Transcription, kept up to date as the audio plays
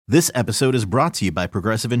This episode is brought to you by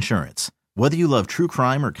Progressive Insurance. Whether you love true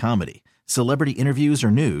crime or comedy, celebrity interviews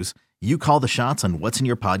or news, you call the shots on what's in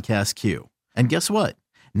your podcast queue. And guess what?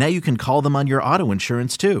 Now you can call them on your auto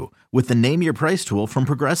insurance too with the Name Your Price tool from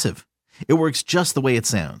Progressive. It works just the way it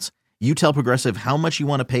sounds. You tell Progressive how much you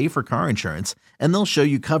want to pay for car insurance, and they'll show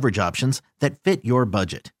you coverage options that fit your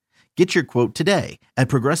budget. Get your quote today at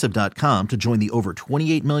Progressive.com to join the over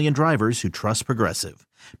 28 million drivers who trust Progressive.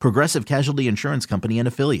 Progressive Casualty Insurance Company and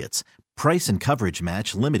Affiliates. Price and coverage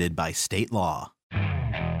match limited by state law.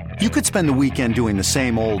 You could spend the weekend doing the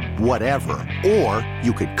same old whatever, or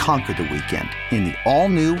you could conquer the weekend in the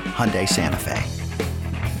all-new Hyundai Santa Fe.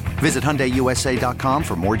 Visit HyundaiUSA.com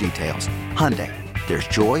for more details. Hyundai, there's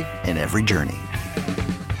joy in every journey.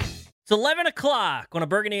 It's 11 o'clock on a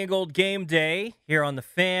Burgundy and Gold game day here on The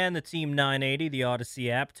Fan, the Team 980, the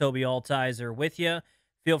Odyssey app. Tobi Altizer with you.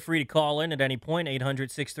 Feel free to call in at any point,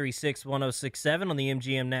 800-636-1067 on the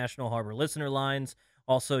MGM National Harbor listener lines.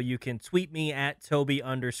 Also, you can tweet me at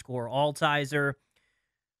Tobi_Altizer.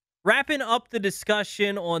 Wrapping up the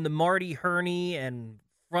discussion on the Marty Hurney and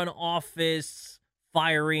front office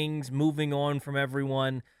firings, moving on from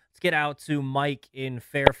everyone. Let's get out to Mike in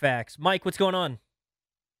Fairfax. Mike, what's going on?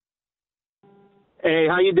 Hey,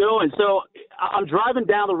 how you doing? So I'm driving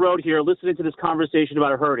down the road here listening to this conversation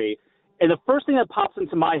about Hurney, and the first thing that pops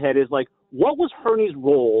into my head is, like, what was Hurney's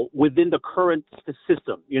role within the current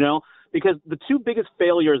system, you know? Because the two biggest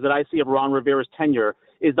failures that I see of Ron Rivera's tenure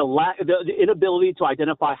is the inability to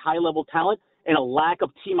identify high-level talent and a lack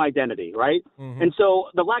of team identity, right? Mm-hmm. And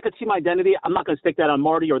so the lack of team identity, I'm not going to stick that on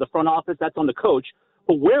Marty or the front office. That's on the coach.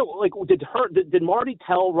 But where, like, did Marty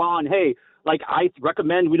tell Ron, hey, like, I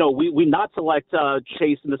recommend, you know, we not select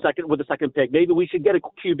Chase with the second pick. Maybe we should get a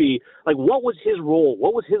QB. Like, what was his role?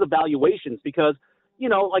 What was his evaluations? Because, you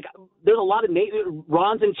know, like, there's a lot of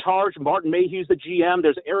Ron's in charge. Martin Mayhew's the GM.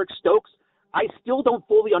 There's Eric Stokes. I still don't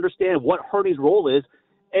fully understand what Hurney's role is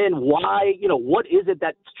and why, you know, what is it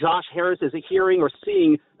that Josh Harris is hearing or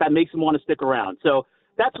seeing that makes him want to stick around? So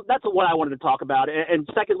that's what I wanted to talk about. And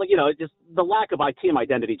secondly, you know, just the lack of team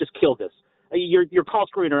identity just killed this. Your call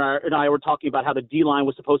screener and I were talking about how the D-line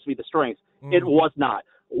was supposed to be the strength. Mm. It was not.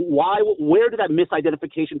 Where did that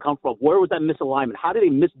misidentification come from? Where was that misalignment? How did they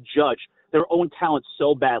misjudge their own talent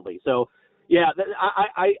so badly? So, yeah,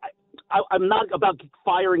 I'm not about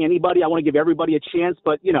firing anybody. I want to give everybody a chance.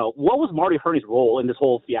 But, you know, what was Marty Hurney's role in this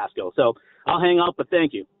whole fiasco? So I'll hang up, but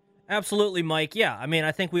thank you. Absolutely, Mike. Yeah, I mean,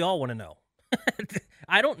 I think we all want to know.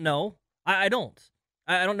 I don't know. I don't.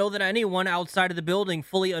 I don't know that anyone outside of the building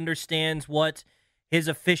fully understands what his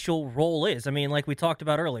official role is. I mean, like we talked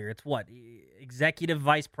about earlier, it's what? Executive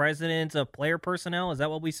Vice President of Player Personnel? Is that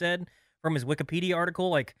what we said from his Wikipedia article?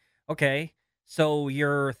 Like, okay, so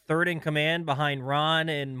you're third in command behind Ron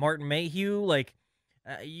and Martin Mayhew? Like,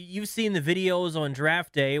 you've seen the videos on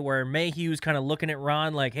draft day where Mayhew's kind of looking at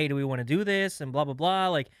Ron like, hey, do we want to do this? And blah, blah, blah.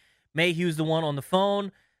 Like, Mayhew's the one on the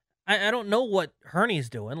phone. I don't know what Hurney's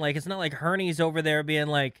doing. Like, it's not like Hurney's over there being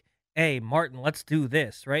like, hey, Martin, let's do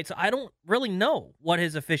this, right? So I don't really know what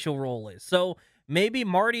his official role is. So maybe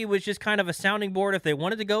Marty was just kind of a sounding board if they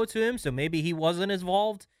wanted to go to him, so maybe he wasn't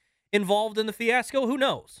involved in the fiasco. Who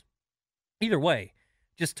knows? Either way,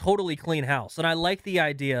 just totally clean house. And I like the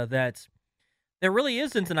idea that there really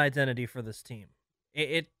isn't an identity for this team.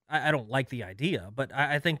 I don't like the idea, but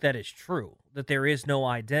I think that is true, that there is no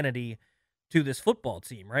identity to this football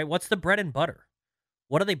team, right? What's the bread and butter?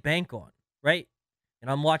 What do they bank on, right?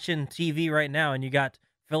 And I'm watching TV right now, and you got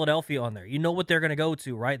Philadelphia on there. You know what they're going to go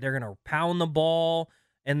to, right? They're going to pound the ball,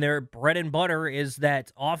 and their bread and butter is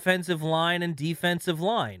that offensive line and defensive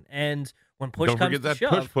line. And when push comes to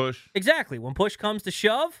shove, push. Exactly. When push comes to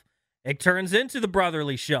shove, it turns into the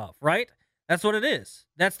brotherly shove, right? That's what it is.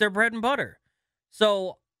 That's their bread and butter.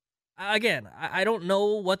 So, again, I don't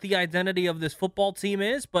know what the identity of this football team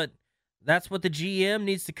is, but that's what the GM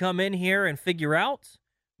needs to come in here and figure out,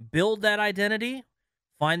 build that identity,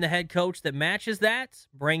 find the head coach that matches that,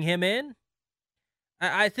 bring him in.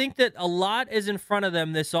 I think that a lot is in front of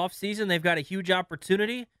them this offseason. They've got a huge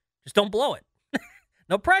opportunity. Just don't blow it.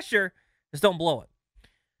 No pressure. Just don't blow it.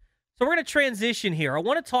 So we're going to transition here. I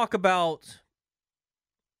want to talk about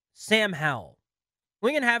Sam Howell.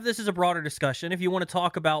 We can have this as a broader discussion. If you want to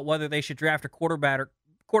talk about whether they should draft a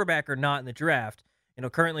quarterback or not in the draft, you know,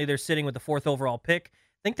 currently they're sitting with the 4th overall pick.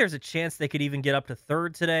 I think there's a chance they could even get up to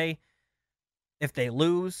 3rd today if they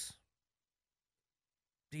lose.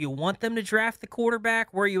 Do you want them to draft the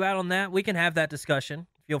quarterback? Where are you at on that? We can have that discussion.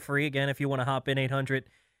 Feel free, again, if you want to hop in,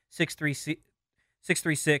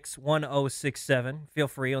 800-636-1067. Feel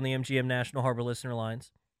free on the MGM National Harbor listener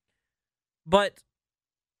lines. But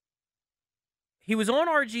he was on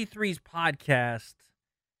RG3's podcast,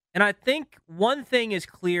 and I think one thing is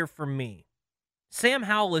clear for me. Sam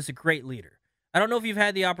Howell is a great leader. I don't know if you've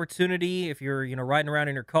had the opportunity, if you're, riding around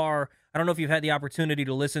in your car. I don't know if you've had the opportunity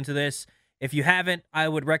to listen to this. If you haven't, I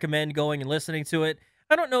would recommend going and listening to it.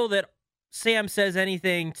 I don't know that Sam says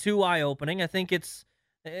anything too eye-opening. I think it's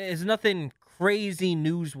nothing crazy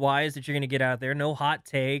news-wise that you're going to get out there. No hot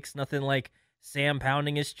takes, nothing like Sam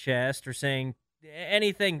pounding his chest or saying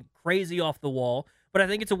anything crazy off the wall. But I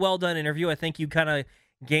think it's a well-done interview. I think you kind of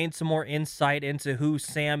gained some more insight into who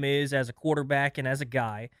Sam is as a quarterback and as a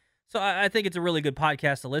guy. So I think it's a really good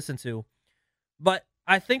podcast to listen to. But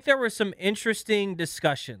I think there were some interesting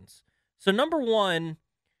discussions. So number one,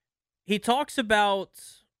 he talks about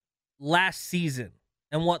last season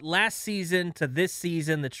and what last season to this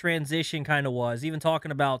season, the transition kind of was, even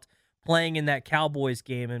talking about playing in that Cowboys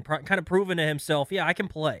game and kind of proving to himself, yeah, I can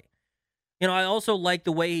play. I also like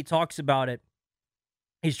the way he talks about it.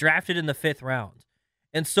 He's drafted in the 5th round.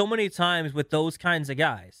 And so many times with those kinds of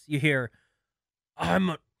guys, you hear,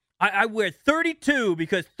 I wear 32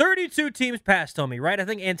 because 32 teams passed on me, right? I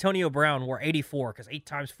think Antonio Brown wore 84 because 8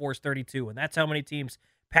 times 4 is 32, and that's how many teams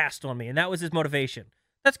passed on me, and that was his motivation.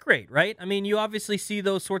 That's great, right? I mean, you obviously see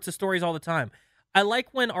those sorts of stories all the time. I like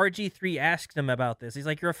when RG3 asked him about this. He's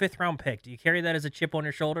like, you're a 5th-round pick. Do you carry that as a chip on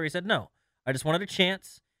your shoulder? He said, no. I just wanted a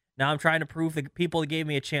chance. Now I'm trying to prove the people that gave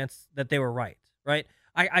me a chance that they were right?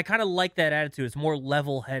 I kind of like that attitude. It's more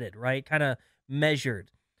level-headed, right? Kind of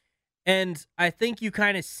measured. And I think you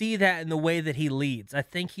kind of see that in the way that he leads. I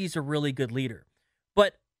think he's a really good leader.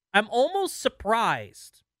 But I'm almost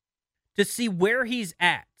surprised to see where he's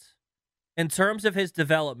at in terms of his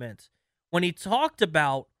development when he talked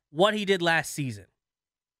about what he did last season.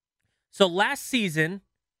 So last season,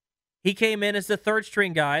 he came in as the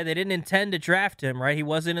 3rd-string guy. They didn't intend to draft him, right? He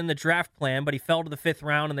wasn't in the draft plan, but he fell to the 5th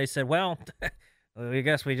round, and they said, well, I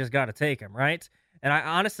guess we just got to take him, right? And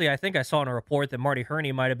I think I saw in a report that Marty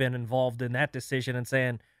Hurney might have been involved in that decision and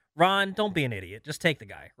saying, Ron, don't be an idiot. Just take the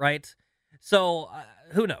guy, right? So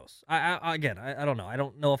who knows? I don't know. I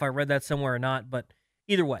don't know if I read that somewhere or not, but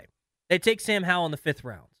either way, they take Sam Howell in the 5th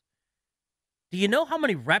round. Do you know how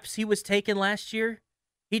many reps he was taking last year?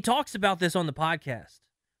 He talks about this on the podcast.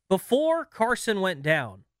 Before Carson went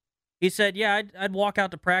down, he said, yeah, I'd walk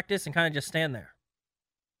out to practice and kind of just stand there.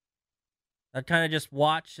 I'd kind of just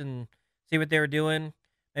watch and see what they were doing,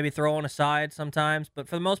 maybe throw on a side sometimes. But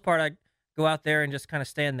for the most part, I'd go out there and just kind of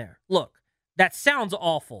stand there. Look, that sounds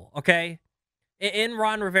awful, okay? In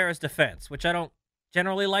Ron Rivera's defense, which I don't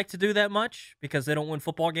generally like to do that much because they don't win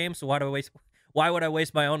football games, so why would I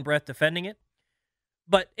waste my own breath defending it?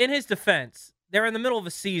 But in his defense, they're in the middle of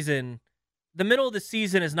a season. The middle of the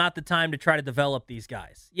season is not the time to try to develop these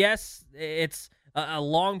guys. Yes, it's a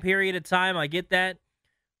long period of time. I get that.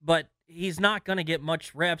 But he's not going to get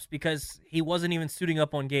much reps because he wasn't even suiting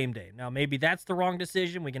up on game day. Now, maybe that's the wrong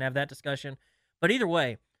decision. We can have that discussion. But either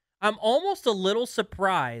way, I'm almost a little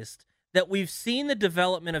surprised that we've seen the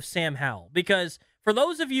development of Sam Howell. Because for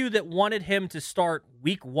those of you that wanted him to start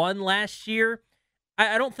week 1 last year,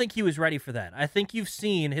 I don't think he was ready for that. I think you've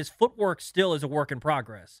seen his footwork still is a work in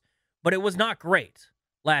progress. But it was not great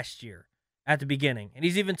last year at the beginning. And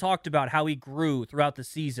he's even talked about how he grew throughout the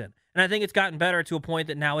season. And I think it's gotten better to a point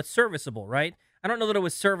that now it's serviceable, right? I don't know that it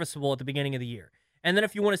was serviceable at the beginning of the year. And then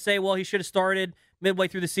if you want to say, well, he should have started midway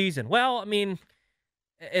through the season. Well, I mean,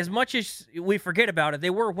 as much as we forget about it, they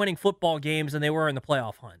were winning football games and they were in the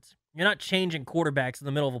playoff hunt. You're not changing quarterbacks in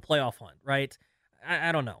the middle of a playoff hunt, right?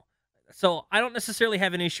 I don't know. So I don't necessarily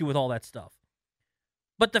have an issue with all that stuff.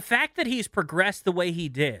 But the fact that he's progressed the way he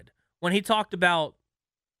did, when he talked about,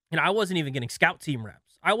 I wasn't even getting scout team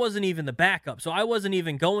reps. I wasn't even the backup. So I wasn't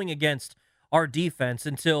even going against our defense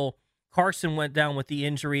until Carson went down with the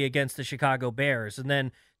injury against the Chicago Bears. And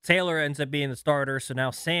then Taylor ends up being the starter. So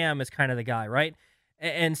now Sam is kind of the guy, right?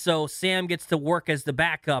 And so Sam gets to work as the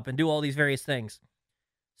backup and do all these various things.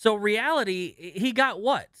 So reality, he got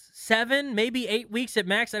what? 7, maybe 8 weeks at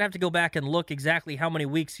max. I'd have to go back and look exactly how many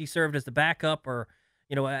weeks he served as the backup or,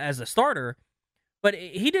 as a starter. But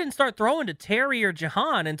he didn't start throwing to Terry or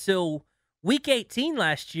Jahan until week 18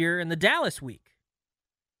 last year in the Dallas week.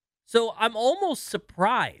 So I'm almost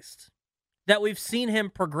surprised that we've seen him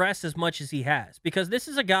progress as much as he has. Because this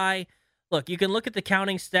is a guy, look, you can look at the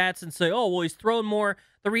counting stats and say, oh, well, he's thrown more.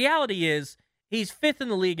 The reality is he's 5th in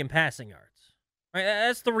the league in passing yards. Right?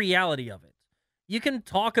 That's the reality of it. You can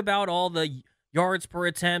talk about all the yards per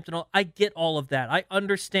attempt and all. I get all of that. I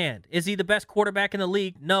understand. Is he the best quarterback in the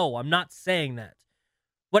league? No, I'm not saying that.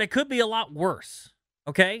 But it could be a lot worse,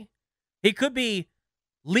 okay? He could be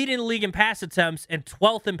leading the league in pass attempts and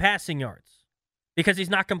 12th in passing yards. because he's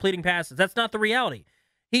not completing passes. That's not the reality.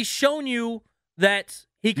 He's shown you that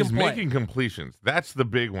he can play. He's making completions. That's the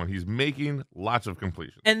big one. He's making lots of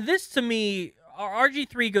completions. And this, to me,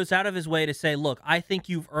 RG3 goes out of his way to say, look, I think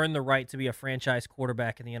you've earned the right to be a franchise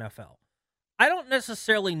quarterback in the NFL. I don't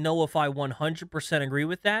necessarily know if I 100% agree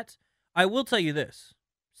with that. I will tell you this.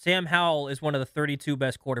 Sam Howell is one of the 32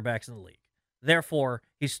 best quarterbacks in the league. Therefore,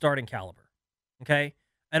 he's starting caliber. Okay?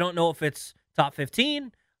 I don't know if it's top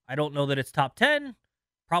 15. I don't know that it's top 10.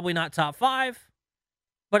 Probably not top 5.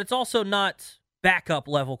 But it's also not backup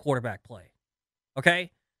level quarterback play.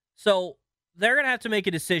 Okay? So they're going to have to make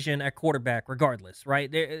a decision at quarterback regardless,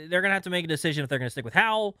 right? They're going to have to make a decision if they're going to stick with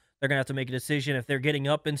Howell. They're going to have to make a decision if they're getting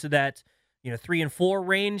up into that 3 and 4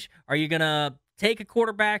 range. Are you going to take a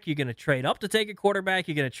quarterback? You're going to trade up to take a quarterback?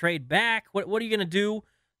 You're going to trade back? What are you going to do?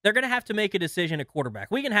 They're going to have to make a decision at quarterback.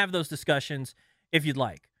 We can have those discussions if you'd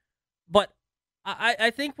like. But I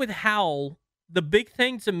think with Howell, the big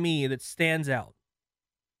thing to me that stands out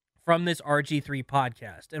from this RG3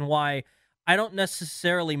 podcast and why I don't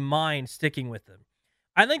necessarily mind sticking with him,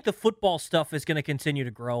 I think the football stuff is going to continue to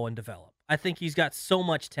grow and develop. I think he's got so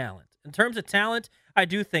much talent. In terms of talent, I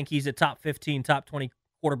do think he's a top 15, top 20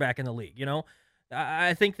 quarterback in the league.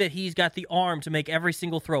 I think that he's got the arm to make every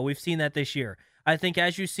single throw. We've seen that this year. I think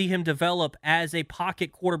as you see him develop as a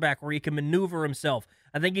pocket quarterback where he can maneuver himself,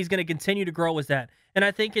 I think he's going to continue to grow as that. And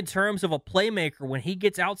I think in terms of a playmaker, when he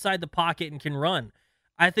gets outside the pocket and can run,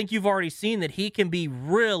 I think you've already seen that he can be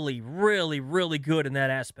really, really, really good in that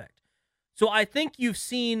aspect. So I think you've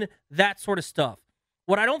seen that sort of stuff.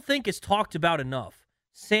 What I don't think is talked about enough,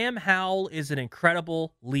 Sam Howell is an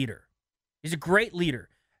incredible leader. He's a great leader.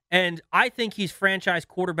 And I think he's franchise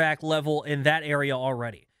quarterback level in that area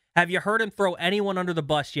already. Have you heard him throw anyone under the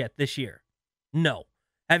bus yet this year? No.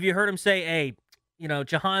 Have you heard him say, hey,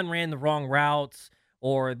 Jahan ran the wrong routes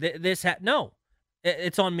or no.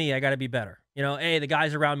 It's on me. I got to be better. Hey, the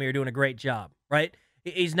guys around me are doing a great job, right?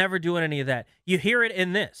 He's never doing any of that. You hear it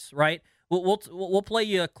in this, right? We'll play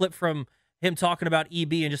you a clip from him talking about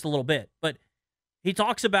EB in just a little bit, but he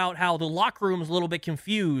talks about how the locker room is a little bit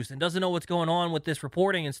confused and doesn't know what's going on with this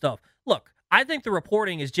reporting and stuff. Look, I think the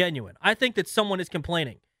reporting is genuine. I think that someone is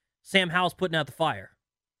complaining. Sam Howell's putting out the fire,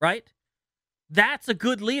 right? That's a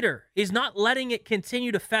good leader. He's not letting it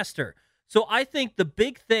continue to fester. So I think the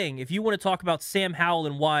big thing, if you want to talk about Sam Howell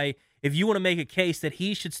and why, if you want to make a case that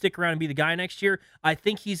he should stick around and be the guy next year, I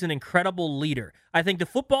think he's an incredible leader. I think the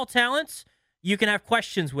football talents you can have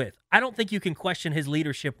questions with. I don't think you can question his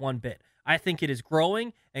leadership one bit. I think it is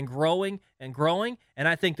growing and growing and growing, and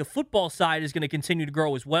I think the football side is going to continue to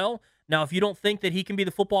grow as well. Now, if you don't think that he can be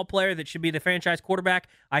the football player that should be the franchise quarterback,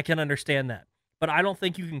 I can understand that. But I don't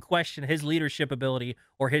think you can question his leadership ability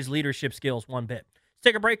or his leadership skills one bit. Let's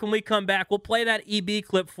take a break. When we come back, we'll play that EB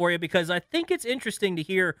clip for you because I think it's interesting to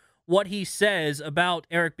hear what he says about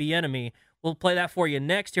Eric Bieniemy. We'll play that for you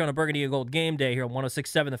next here on a Burgundy and Gold Game Day here on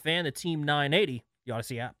 106.7 The Fan, the Team 980, the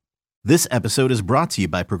Odyssey app. This episode is brought to you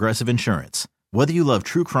by Progressive Insurance. Whether you love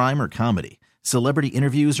true crime or comedy, celebrity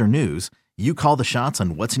interviews or news, you call the shots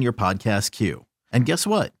on what's in your podcast queue. And guess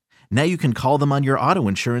what? Now you can call them on your auto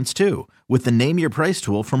insurance too with the Name Your Price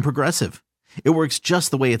tool from Progressive. It works just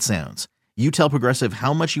the way it sounds. You tell Progressive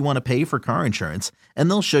how much you want to pay for car insurance, and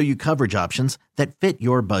they'll show you coverage options that fit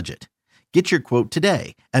your budget. Get your quote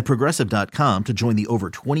today at Progressive.com to join the over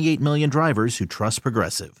 28 million drivers who trust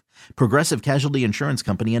Progressive. Progressive Casualty Insurance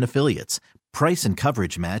Company and Affiliates. Price and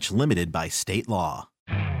coverage match limited by state law.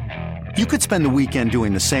 You could spend the weekend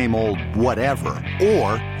doing the same old whatever,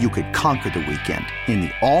 or you could conquer the weekend in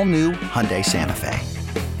the all-new Hyundai Santa Fe.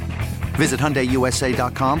 Visit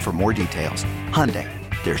HyundaiUSA.com for more details. Hyundai,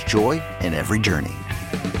 there's joy in every journey.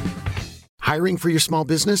 Hiring for your small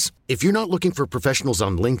business? If you're not looking for professionals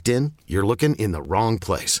on LinkedIn, you're looking in the wrong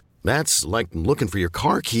place. That's like looking for your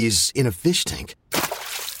car keys in a fish tank.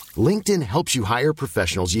 LinkedIn helps you hire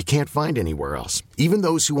professionals you can't find anywhere else, even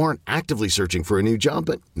those who aren't actively searching for a new job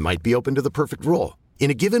but might be open to the perfect role.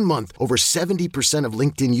 In a given month, over 70% of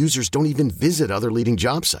LinkedIn users don't even visit other leading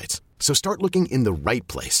job sites. So start looking in the right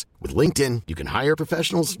place. With LinkedIn, you can hire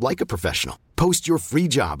professionals like a professional. Post your free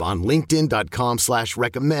job on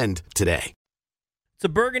linkedin.com/recommend today. It's a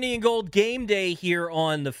Burgundy and Gold Game Day here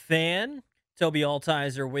on The Fan. Tobi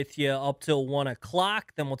Altizer with you up till 1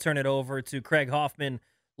 o'clock. Then we'll turn it over to Craig Hoffman,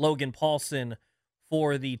 Logan Paulson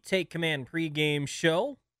for the Take Command pregame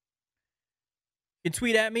show. You can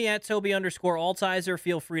tweet at me at Tobi_Altizer.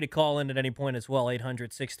 Feel free to call in at any point as well.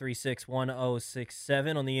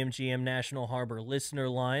 800-636-1067 on the MGM National Harbor listener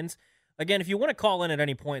lines. Again, if you want to call in at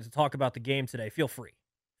any point to talk about the game today, feel free.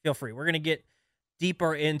 Feel free. We're going to get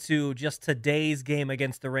deeper into just today's game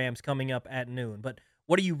against the Rams coming up at noon. But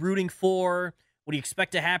what are you rooting for? What do you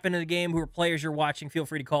expect to happen in the game? Who are players you're watching? Feel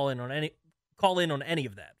free to call in on any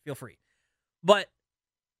of that. Feel free. But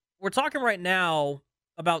we're talking right now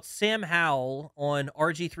about Sam Howell on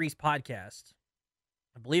RG3's podcast.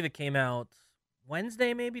 I believe it came out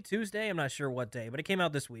Wednesday, maybe Tuesday. I'm not sure what day, but it came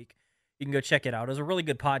out this week. You can go check it out. It was a really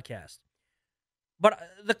good podcast. But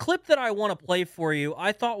the clip that I want to play for you,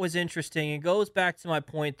 I thought was interesting. It goes back to my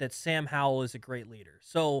point that Sam Howell is a great leader.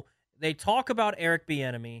 So they talk about Eric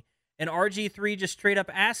Bieniemy, and RG3 just straight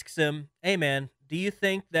up asks him, hey, man, do you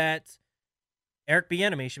think that Eric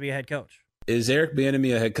Bieniemy should be a head coach? Is Eric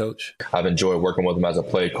Bieniemy a head coach? I've enjoyed working with him as a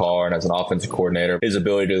play caller and as an offensive coordinator. His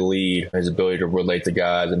ability to lead, his ability to relate to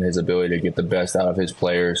guys, and his ability to get the best out of his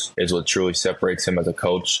players is what truly separates him as a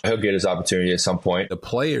coach. He'll get his opportunity at some point. The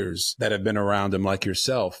players that have been around him, like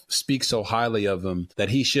yourself, speak so highly of him that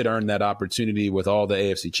he should earn that opportunity with all the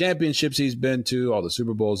AFC championships he's been to, all the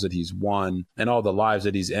Super Bowls that he's won, and all the lives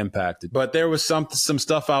that he's impacted. But there was some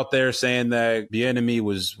stuff out there saying that Bieniemy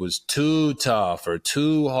was too tough or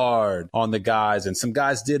too hard on the guys, and some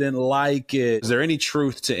guys didn't like it. Is there any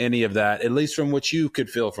truth to any of that, at least from what you could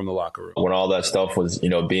feel from the locker room? When all that stuff was,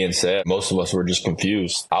 being said, most of us were just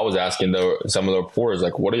confused. I was asking some of the reporters,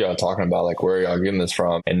 like, what are y'all talking about? Like, where are y'all getting this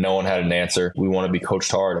from? And no one had an answer. We want to be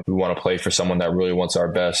coached hard. We want to play for someone that really wants our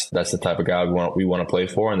best. That's the type of guy we want to play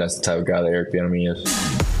for, and that's the type of guy that Eric Bieniemy is.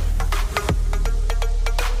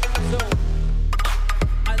 So,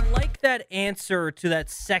 I like that answer to that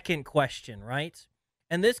second question, right?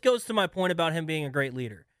 And this goes to my point about him being a great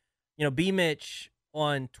leader. B. Mitch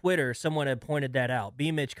on Twitter, someone had pointed that out.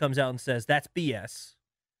 B. Mitch comes out and says, that's BS.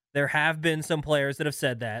 There have been some players that have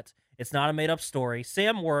said that. It's not a made-up story.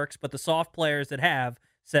 Sam works, but the soft players that have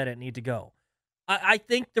said it need to go. I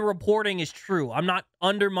think the reporting is true. I'm not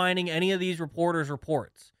undermining any of these reporters'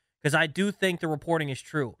 reports because I do think the reporting is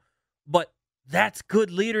true. But that's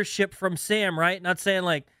good leadership from Sam, right? Not saying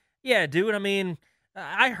like, yeah, dude,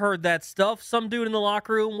 I heard that stuff. Some dude in the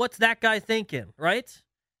locker room, what's that guy thinking, right?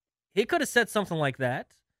 He could have said something like that.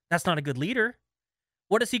 That's not a good leader.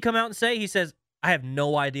 What does he come out and say? He says, I have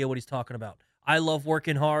no idea what he's talking about. I love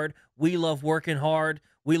working hard. We love working hard.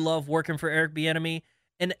 We love working for Eric Bieniemy.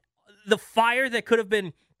 And the fire that could have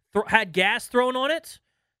been had gas thrown on it,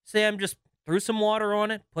 Sam just threw some water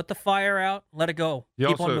on it, put the fire out, let it go.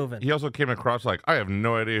 Keep on moving. He also came across like, I have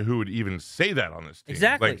no idea who would even say that on this team.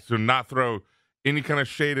 Exactly. Like, to not throw any kind of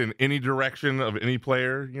shade in any direction of any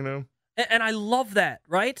player, And I love that,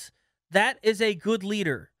 right? That is a good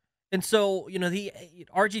leader. And so, the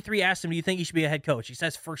RG3 asked him, do you think he should be a head coach? He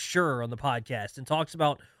says for sure on the podcast and talks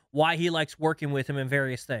about why he likes working with him and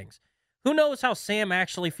various things. Who knows how Sam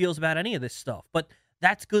actually feels about any of this stuff, but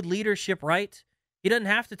that's good leadership, right? He doesn't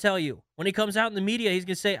have to tell you. When he comes out in the media, he's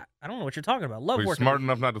going to say, I don't know what you're talking about. Love working. He's smart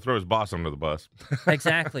enough not to throw his boss under the bus.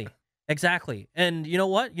 Exactly. And you know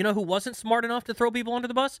what? You know who wasn't smart enough to throw people under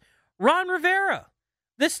the bus? Ron Rivera.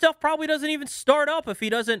 This stuff probably doesn't even start up if he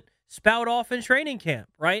doesn't spout off in training camp,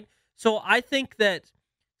 right? So I think that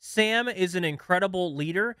Sam is an incredible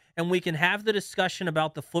leader, and we can have the discussion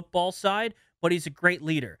about the football side, but he's a great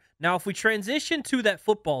leader. Now, if we transition to that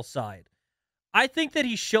football side, I think that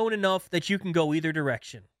he's shown enough that you can go either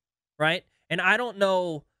direction, right? And I don't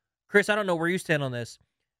know, Chris, I don't know where you stand on this.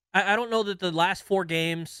 I don't know that the last 4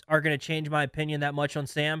 games are going to change my opinion that much on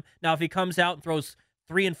Sam. Now, if he comes out and throws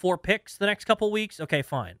 3 and 4 picks the next couple of weeks, okay,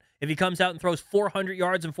 fine. If he comes out and throws 400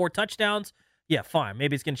 yards and 4 touchdowns, yeah, fine.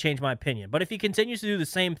 Maybe it's going to change my opinion. But if he continues to do the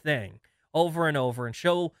same thing over and over and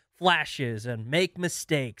show flashes and make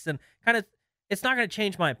mistakes and kind of, it's not going to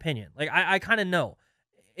change my opinion. Like, I kind of know.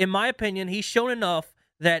 In my opinion, he's shown enough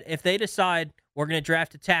that if they decide we're going to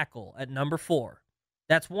draft a tackle at number 4,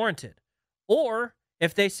 that's warranted. Or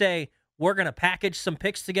if they say, we're going to package some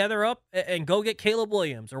picks together up and go get Caleb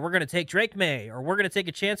Williams, or we're going to take Drake May, or we're going to take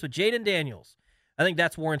a chance with Jaden Daniels, I think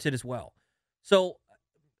that's warranted as well. So,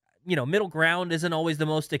 middle ground isn't always the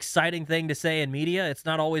most exciting thing to say in media. It's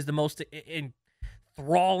not always the most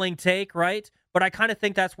enthralling take, right? But I kind of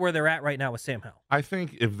think that's where they're at right now with Sam Howell. I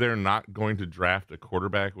think if they're not going to draft a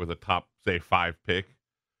quarterback with a top, say, 5 pick,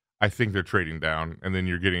 I think they're trading down, and then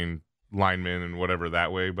you're getting linemen and whatever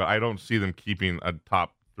that way. But I don't see them keeping a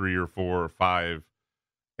top 3 or 4 or 5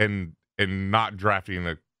 and not drafting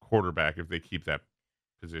a quarterback if they keep that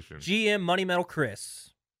position. GM Money Metal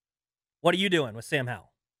Chris, what are you doing with Sam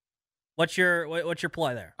Howell? What's your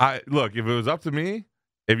play there? Look, if it was up to me,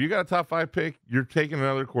 if you got a top 5 pick, you're taking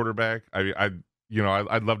another quarterback. I'd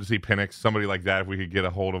love to see Penix, somebody like that, if we could get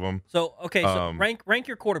a hold of him. So rank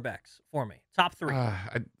your quarterbacks for me. Top 3.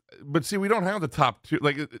 But see, we don't have the top 2.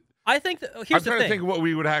 Like, I think here's the trying thing. to think what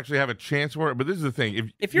we would actually have a chance for. But this is the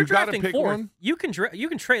thing: if you're you gotta drafting pick fourth, one, you can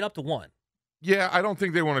trade up to 1. Yeah, I don't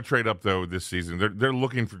think they want to trade up though this season. They're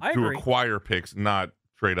looking to acquire picks, not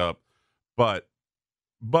trade up. But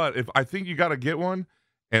if I think you got to get one,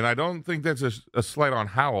 and I don't think that's a slight on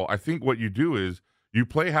Howell. I think what you do is you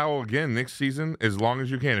play Howell again next season as long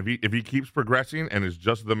as you can. If he keeps progressing and is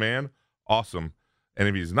just the man, awesome. And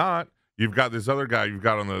if he's not, you've got this other guy you've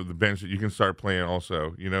got on the bench that you can start playing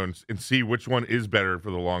also, and see which one is better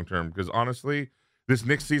for the long term. Because honestly, this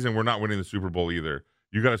next season we're not winning the Super Bowl either.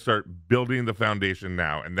 You got to start building the foundation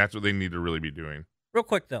now, and that's what they need to really be doing. Real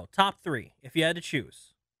quick though, top 3. If you had to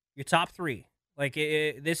choose your top 3, like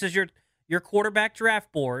this is your quarterback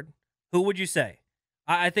draft board, who would you say?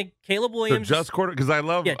 I think Caleb Williams. So just because I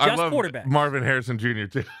love Marvin Harrison Jr.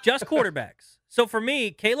 too. Just quarterbacks. So for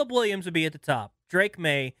me, Caleb Williams would be at the top, Drake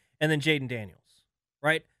May, and then Jaden Daniels.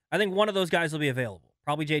 Right? I think one of those guys will be available.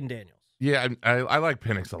 Probably Jaden Daniels. Yeah, I like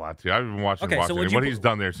Penix a lot too. I've been watching him. What he's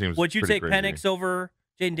done there seems. Would you take crazy. Penix over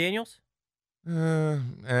Jaden Daniels? I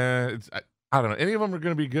don't know. Any of them are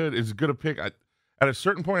going to be good. It's good to pick. At a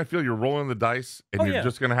certain point, I feel you're rolling the dice, and you're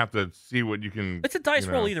just going to have to see what you can. It's a dice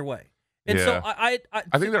roll either way. And so I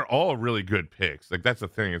think they're all really good picks. Like that's the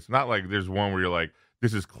thing. It's not like there's one where you're like,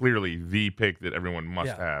 this is clearly the pick that everyone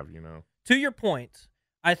must have. To your point,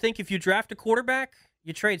 I think if you draft a quarterback,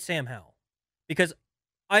 you trade Sam Howell, because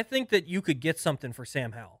I think that you could get something for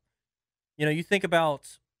Sam Howell. You think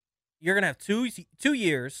about you're going to have 2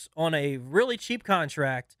 years on a really cheap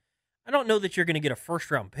contract. I don't know that you're going to get a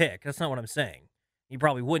first-round pick. That's not what I'm saying. You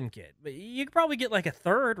probably wouldn't get. But you could probably get like a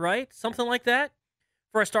third, right? Something like that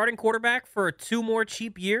for a starting quarterback for 2 more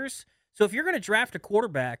cheap years. So if you're going to draft a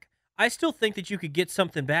quarterback, I still think that you could get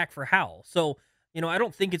something back for Howell. So, I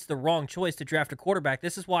don't think it's the wrong choice to draft a quarterback.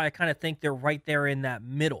 This is why I kind of think they're right there in that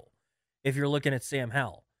middle if you're looking at Sam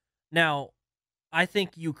Howell. Now, I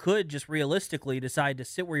think you could just realistically decide to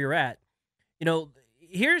sit where you're at.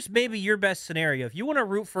 Here's maybe your best scenario. If you want to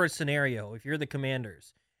root for a scenario, if you're the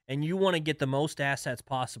Commanders and you want to get the most assets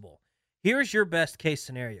possible, here's your best case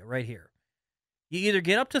scenario right here. You either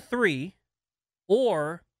get up to 3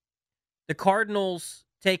 or the Cardinals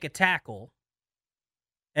take a tackle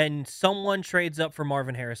and someone trades up for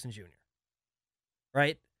Marvin Harrison Jr.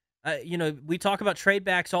 Right? We talk about trade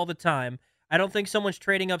backs all the time. I don't think someone's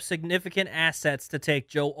trading up significant assets to take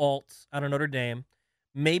Joe Alt out of Notre Dame.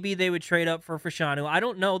 Maybe they would trade up for Fashanu. I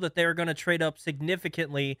don't know that they're going to trade up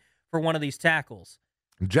significantly for one of these tackles.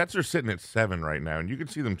 Jets are sitting at 7 right now, and you can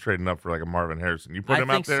see them trading up for like a Marvin Harrison. You put him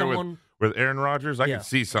out there with Aaron Rodgers, I can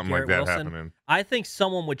see something like that happening. I think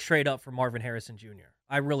someone would trade up for Marvin Harrison Jr.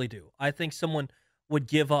 I really do. I think someone would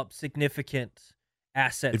give up significant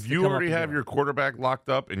assets. If you already have your quarterback locked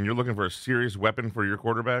up and you're looking for a serious weapon for your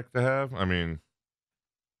quarterback to have,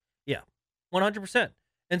 yeah, 100%.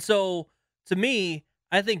 And so, to me,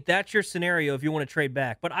 I think that's your scenario if you want to trade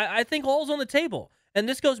back. But I think all's on the table. And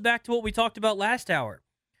this goes back to what we talked about last hour.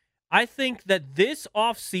 I think that this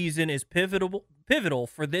offseason is pivotal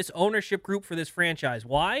for this ownership group, for this franchise.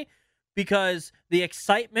 Why? Because the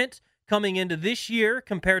excitement coming into this year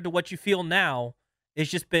compared to what you feel now has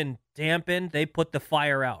just been dampened. They put the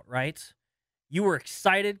fire out, right? You were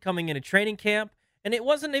excited coming into training camp, and it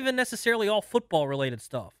wasn't even necessarily all football-related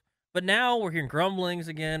stuff. But now we're hearing grumblings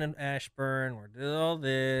again in Ashburn. We're doing all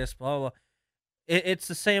this, blah, blah. It's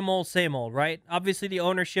the same old, right? Obviously, the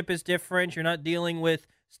ownership is different. You're not dealing with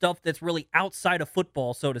stuff that's really outside of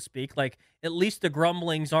football, so to speak. Like, at least the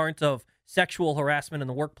grumblings aren't of sexual harassment in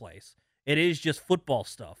the workplace. It is just football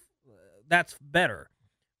stuff. That's better.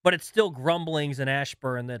 But it's still grumblings in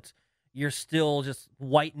Ashburn that you're still just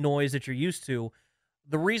white noise that you're used to.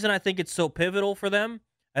 The reason I think it's so pivotal for them,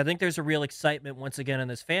 I think there's a real excitement once again in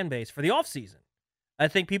this fan base for the offseason. I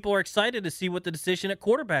think people are excited to see what the decision at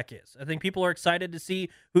quarterback is. I think people are excited to see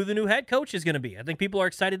who the new head coach is going to be. I think people are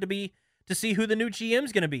excited to see who the new GM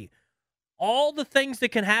is going to be. All the things that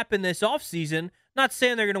can happen this offseason, not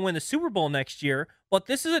saying they're going to win the Super Bowl next year, but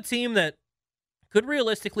this is a team that could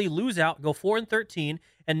realistically lose out, go 4-13,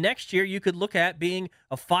 and next year you could look at being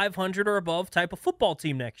a 500 or above type of football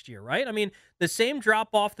team next year, right? I mean, the same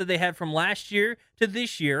drop-off that they had from last year to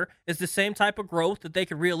this year is the same type of growth that they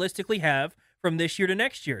could realistically have from this year to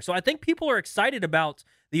next year. So I think people are excited about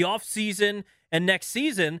the offseason and next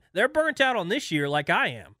season. They're burnt out on this year like I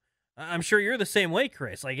am. I'm sure you're the same way,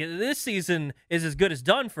 Chris. Like, this season is as good as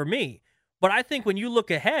done for me. But I think when you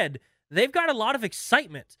look ahead, they've got a lot of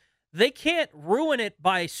excitement. They can't ruin it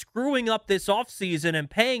by screwing up this offseason and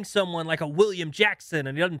paying someone like a William Jackson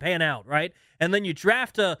and he doesn't pan out, right? And then you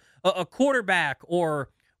draft a quarterback or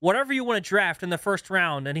whatever you want to draft in the first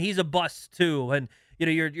round and he's a bust too. And,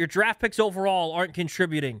 your draft picks overall aren't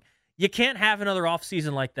contributing. You can't have another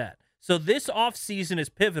offseason like that. So this offseason is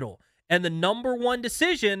pivotal. And the number one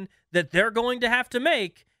decision that they're going to have to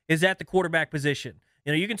make is at the quarterback position.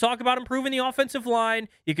 You can talk about improving the offensive line.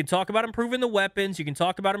 You can talk about improving the weapons. You can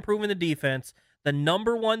talk about improving the defense. The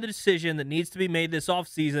number one decision that needs to be made this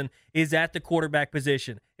offseason is at the quarterback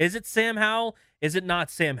position. Is it Sam Howell? Is it not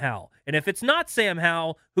Sam Howell? And if it's not Sam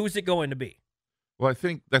Howell, who's it going to be? Well, I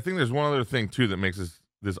think there's one other thing, too, that makes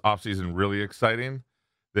this offseason really exciting,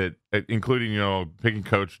 that including, picking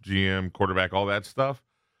coach, GM, quarterback, all that stuff.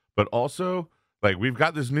 But also, we've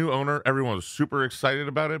got this new owner. Everyone was super excited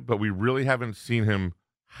about it, but we really haven't seen him,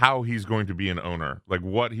 how he's going to be an owner,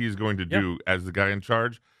 what he's going to do as the guy in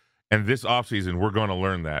charge. And this offseason, we're going to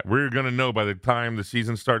learn that. We're going to know by the time the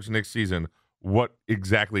season starts next season what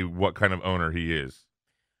kind of owner he is.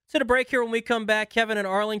 Let's hit a break here. When we come back, Kevin in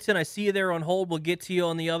Arlington, I see you there on hold. We'll get to you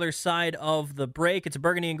on the other side of the break. It's a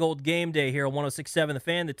Burgundy and Gold game day here on 106.7 The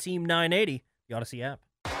Fan, the Team 980, the Odyssey app.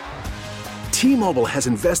 T-Mobile has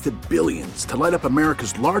invested billions to light up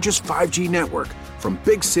America's largest 5G network, from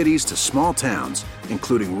big cities to small towns,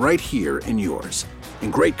 including right here in yours.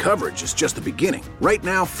 And great coverage is just the beginning. Right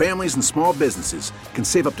now, families and small businesses can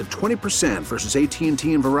save up to 20% versus AT&T and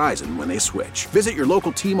Verizon when they switch. Visit your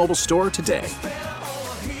local T-Mobile store today.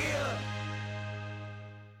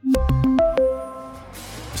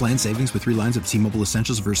 Plan savings with 3 lines of T-Mobile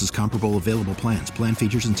Essentials versus comparable available plans. Plan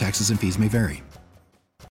features and taxes and fees may vary.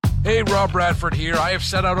 Hey, Rob Bradford here. I have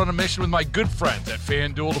set out on a mission with my good friends at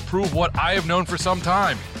FanDuel to prove what I have known for some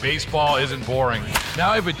time. Baseball isn't boring.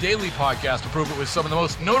 Now I have a daily podcast to prove it with some of the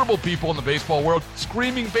most notable people in the baseball world,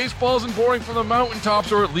 screaming baseball isn't boring from the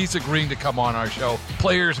mountaintops, or at least agreeing to come on our show.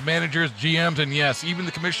 Players, managers, GMs, and yes, even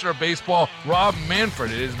the commissioner of baseball, Rob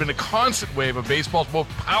Manfred. It has been a constant wave of baseball's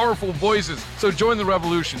most powerful voices. So join the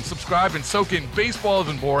revolution. Subscribe and soak in Baseball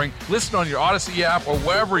Isn't Boring. Listen on your Odyssey app or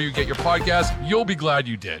wherever you get your podcasts. You'll be glad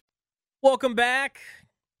you did. Welcome back.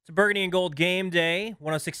 It's a Burgundy and Gold game day.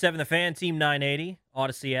 106.7 The Fan, Team 980,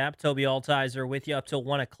 Odyssey app. Tobi Altizer with you up till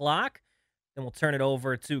 1 o'clock. Then we'll turn it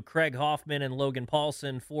over to Craig Hoffman and Logan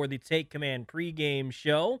Paulson for the Take Command pregame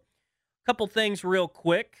show. A couple things real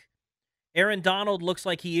quick. Aaron Donald looks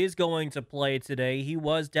like he is going to play today. He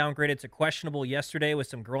was downgraded to questionable yesterday with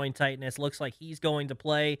some groin tightness. Looks like he's going to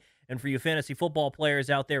play. And for you fantasy football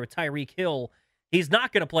players out there with Tyreek Hill, he's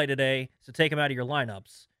not going to play today, so take him out of your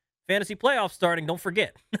lineups. Fantasy playoffs starting, don't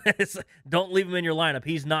forget. Don't leave him in your lineup.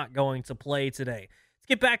 He's not going to play today. Let's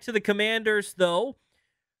get back to the Commanders, though.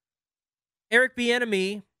 Eric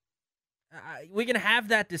Bieniemy, we can have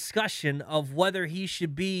that discussion of whether he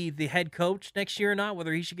should be the head coach next year or not,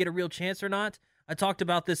 whether he should get a real chance or not. I talked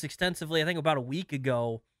about this extensively, I think about a week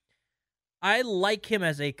ago. I like him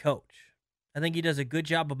as a coach. I think he does a good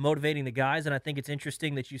job of motivating the guys, and I think it's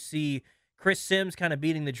interesting that you see Chris Sims kind of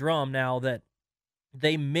beating the drum now that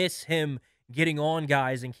they miss him getting on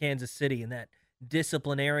guys in Kansas City and that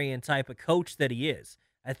disciplinarian type of coach that he is.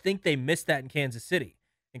 I think they missed that in Kansas City,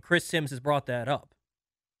 and Chris Sims has brought that up.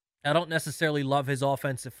 I don't necessarily love his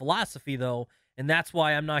offensive philosophy, though, and that's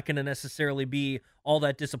why I'm not going to necessarily be all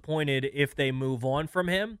that disappointed if they move on from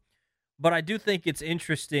him. But I do think it's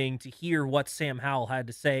interesting to hear what Sam Howell had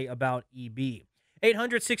to say about EB.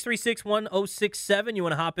 800-636-1067. You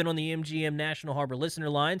want to hop in on the MGM National Harbor listener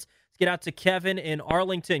lines. Let's get out to Kevin in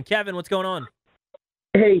Arlington. Kevin, what's going on?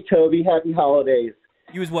 Hey, Toby. Happy holidays.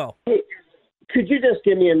 You as well. Hey, could you just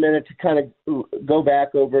give me a minute to kind of go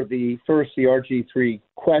back over the RG3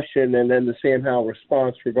 question and then the Sam Howell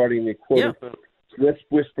response regarding the quote-unquote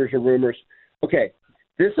whispers or rumors? Okay,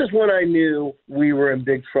 this is when I knew we were in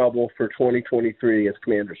big trouble for 2023 as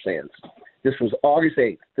Commanders fans. This was August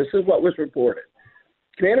 8th. This is what was reported.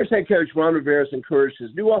 Commanders head coach Ron Rivera has encouraged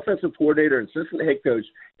his new offensive coordinator and assistant head coach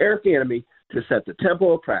Eric Bieniemy to set the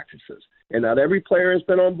tempo of practices. And not every player has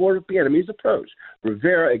been on board with Bieniemy's approach.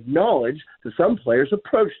 Rivera acknowledged that some players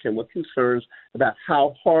approached him with concerns about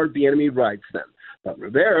how hard Bieniemy rides them. But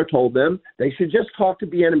Rivera told them they should just talk to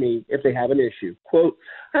Bieniemy if they have an issue. Quote,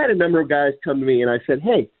 I had a number of guys come to me and I said,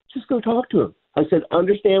 hey, just go talk to him. I said,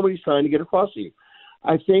 understand what he's trying to get across to you.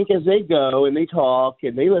 I think as they go and they talk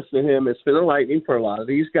and they listen to him, it's been enlightening for a lot of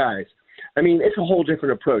these guys. I mean, it's a whole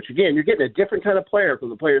different approach. Again, you're getting a different kind of player from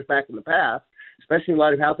the players back in the past, especially in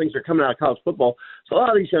light of how things are coming out of college football. So a lot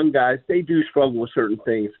of these young guys, they do struggle with certain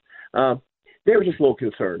things. They were just a little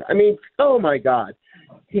concerned. I mean, oh, my God.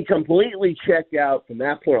 He completely checked out from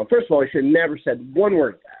that point on. First of all, he should have never said one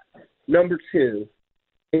word of that. Number two,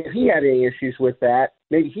 if he had any issues with that,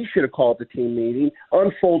 maybe he should have called the team meeting,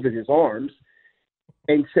 unfolded his arms,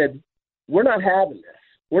 and said, we're not having this.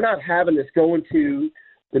 We're not having this going to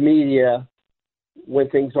the media when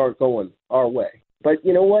things aren't going our way. But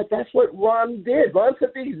you know what? That's what Ron did. Ron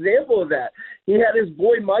set the example of that. He had his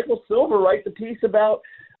boy Michael Silver write the piece about,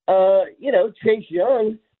 Chase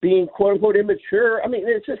Young being quote-unquote immature. I mean,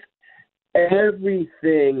 it's just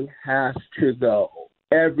everything has to go.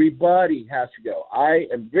 Everybody has to go. I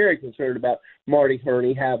am very concerned about Marty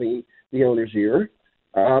Hurney having the owner's ear.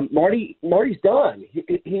 Marty's done.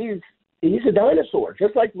 He's a dinosaur,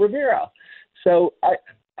 just like Rivera. So I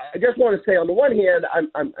just want to say, on the one hand,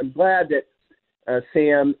 I'm glad that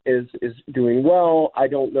Sam is doing well. I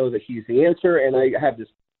don't know that he's the answer, and I have this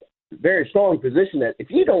very strong position that if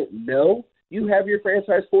you don't know you have your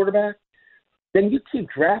franchise quarterback, then you keep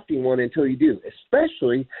drafting one until you do,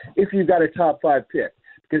 especially if you've got a top 5 pick.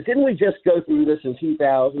 Because didn't we just go through this in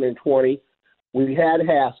 2020? We had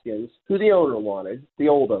Haskins, who the owner wanted, the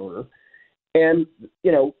old owner, and,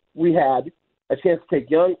 we had a chance to take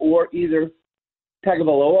Young or either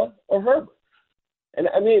Tagovailoa or Herbert. And,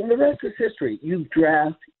 the rest is history. You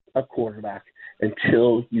draft a quarterback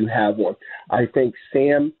until you have one. I think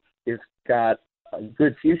Sam has got a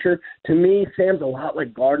good future. To me, Sam's a lot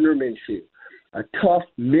like Gardner Minshew, a tough,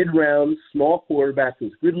 mid-round, small quarterback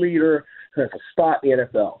who's a good leader, who has a spot in the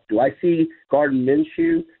NFL. Do I see Gardner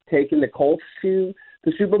Minshew taking the Colts to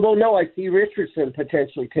the Super Bowl? No, I see Richardson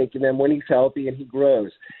potentially taking them when he's healthy and he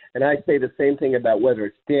grows. And I say the same thing about whether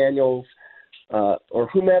it's Daniels or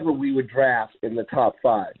whomever we would draft in the top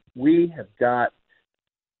 5. We have got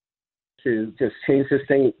to just change this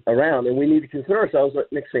thing around, and we need to consider ourselves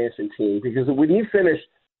an expansion team, because when you finish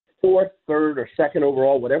 4th, 3rd, or 2nd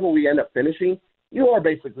overall, whatever we end up finishing, you are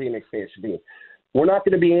basically an expansion team. We're not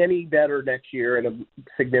going to be any better next year in a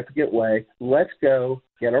significant way. Let's go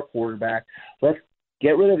get our quarterback. Let's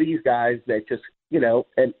get rid of these guys that just,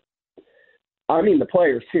 and I mean the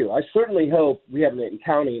players too. I certainly hope we have an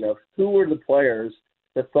accounting of who were the players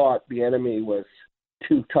that thought the enemy was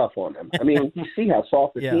too tough on them. You see how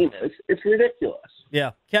soft the team is. It's ridiculous.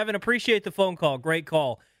 Yeah. Kevin, appreciate the phone call. Great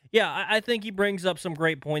call. Yeah, I think he brings up some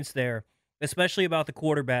great points there, especially about the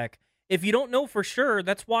quarterback. If you don't know for sure,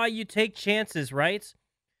 that's why you take chances, right?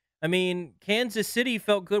 Kansas City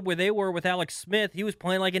felt good where they were with Alex Smith. He was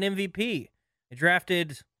playing like an MVP. They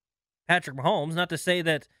drafted Patrick Mahomes, not to say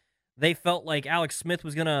that they felt like Alex Smith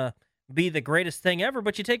was going to be the greatest thing ever,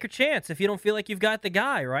 but you take your chance if you don't feel like you've got the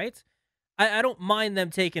guy, right? I don't mind them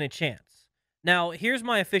taking a chance. Now, here's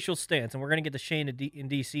my official stance, and we're going to get to Shane in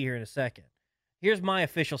D.C. here in a second. Here's my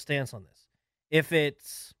official stance on this. If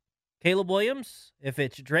it's Caleb Williams, if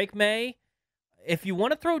it's Drake May, if you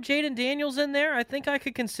want to throw Jaden Daniels in there, I think I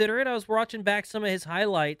could consider it. I was watching back some of his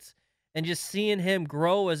highlights and just seeing him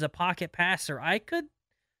grow as a pocket passer. I could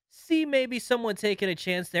see maybe someone taking a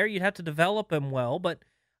chance there. You'd have to develop him well, but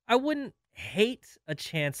I wouldn't hate a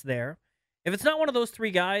chance there. If it's not one of those 3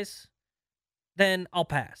 guys, then I'll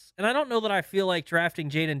pass. And I don't know that I feel like drafting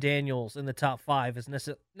Jaden Daniels in the top 5 is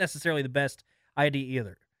necessarily the best idea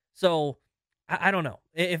either. So, I don't know.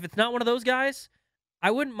 If it's not one of those guys, I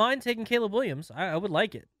wouldn't mind taking Caleb Williams. I would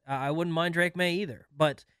like it. I wouldn't mind Drake May either.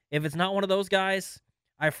 But if it's not one of those guys,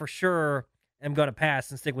 I for sure am going to pass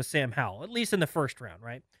and stick with Sam Howell, at least in the first round,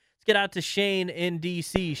 right? Let's get out to Shane in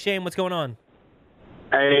D.C. Shane, what's going on?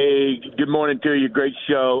 Hey, good morning to you. Great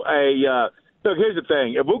show. Hey, look, here's the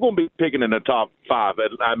thing. If we're going to be picking in the top 5,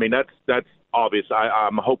 that's obvious.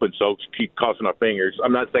 I'm hoping so. Keep crossing our fingers.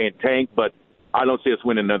 I'm not saying tank, but I don't see us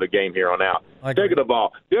winning another game here on out. Second of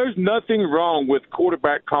all, there's nothing wrong with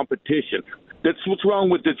quarterback competition. That's what's wrong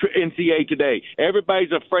with the NCAA today.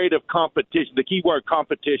 Everybody's afraid of competition, the key word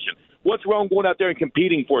competition. What's wrong going out there and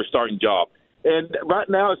competing for a starting job? And right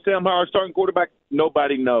now, is Sam Howell starting quarterback?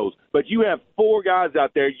 Nobody knows. But you have 4 guys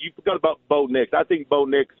out there. You forgot about Bo Nix. I think Bo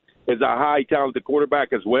Nix is a high talented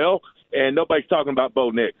quarterback as well, and nobody's talking about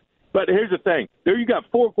Bo Nix. But here's the thing. There you got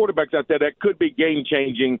 4 quarterbacks out there that could be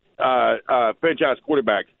game-changing franchise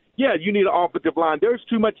quarterbacks. Yeah, you need an offensive line. There's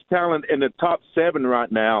too much talent in the top 7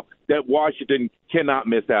 right now that Washington cannot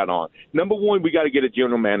miss out on. Number 1, we got to get a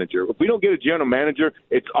general manager. If we don't get a general manager,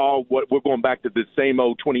 it's all what we're going back to the same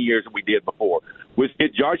old 20 years that we did before. Let's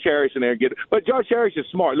get Josh Harris in there and get it. But Josh Harris is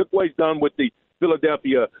smart. Look what he's done with the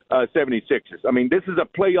Philadelphia 76ers. This is a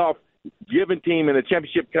playoff given team and a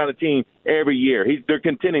championship kind of team every year. They're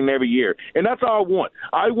contending every year. And that's all I want.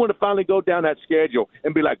 I want to finally go down that schedule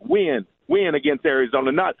and be like, win against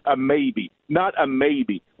Arizona, not a maybe.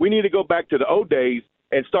 We need to go back to the old days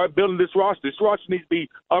and start building this roster. This roster needs to be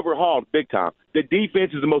overhauled big time. The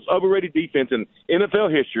defense is the most overrated defense in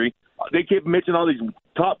NFL history. They keep mentioning all these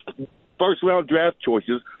top first-round draft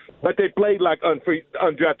choices, but they played like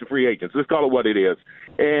undrafted free agents. Let's call it what it is.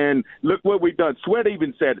 And look what we've done. Sweat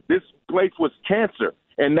even said it. This place was cancer.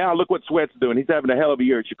 And now look what Sweat's doing. He's having a hell of a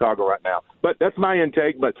year in Chicago right now. But that's my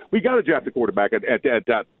intake. But we got to draft a quarterback at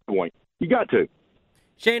that point. You got to.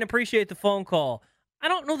 Shane, appreciate the phone call. I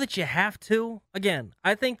don't know that you have to. Again,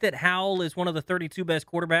 I think that Howell is one of the 32 best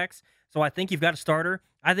quarterbacks, so I think you've got a starter.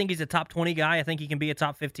 I think he's a top 20 guy. I think he can be a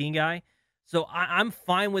top 15 guy. So I'm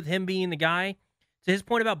fine with him being the guy. To his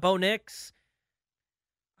point about Bo Nix,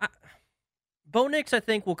 Bo Nix, I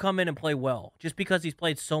think, will come in and play well just because he's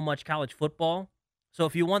played so much college football. So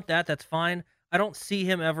if you want that, that's fine. I don't see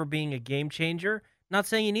him ever being a game changer. Not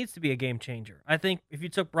saying he needs to be a game changer. I think if you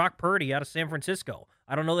took Brock Purdy out of San Francisco,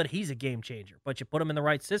 I don't know that he's a game changer, but you put him in the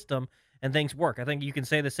right system and things work. I think you can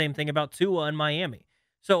say the same thing about Tua in Miami.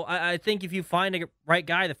 So I think if you find a right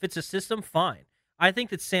guy that fits the system, fine. I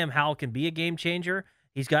think that Sam Howell can be a game changer.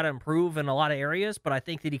 He's got to improve in a lot of areas, but I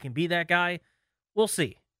think that he can be that guy. We'll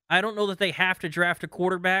see. I don't know that they have to draft a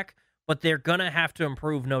quarterback, but they're going to have to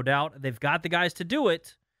improve, no doubt. They've got the guys to do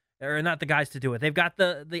it. Or not the guys to do it. They've got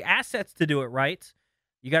the assets to do it, right?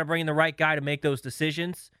 You got to bring in the right guy to make those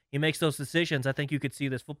decisions. He makes those decisions. I think you could see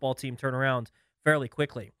this football team turn around fairly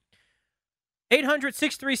quickly.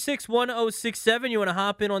 800-636-1067. You want to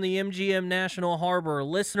hop in on the MGM National Harbor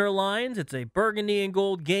listener lines. It's a burgundy and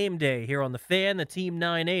gold game day here on The Fan, the Team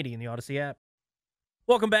 980 in the Odyssey app.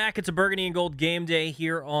 Welcome back. It's a burgundy and gold game day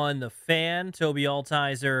here on The Fan. Tobi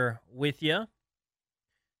Altizer with you.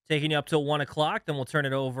 Taking you up till 1 o'clock. Then we'll turn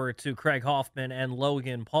it over to Craig Hoffman and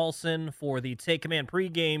Logan Paulson for the Take Command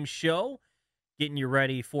pregame show, getting you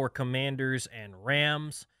ready for Commanders and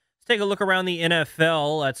Rams. Let's take a look around the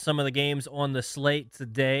NFL at some of the games on the slate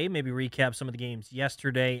today. Maybe recap some of the games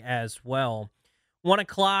yesterday as well. 1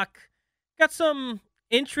 o'clock, got some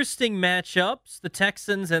interesting matchups. The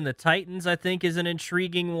Texans and the Titans, I think, is an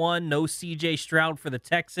intriguing one. No C.J. Stroud for the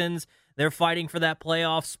Texans. They're fighting for that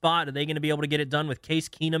playoff spot. Are they going to be able to get it done with Case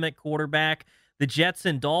Keenum at quarterback? The Jets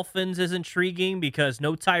and Dolphins is intriguing because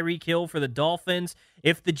no Tyreek Hill for the Dolphins.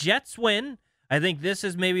 If the Jets win, I think this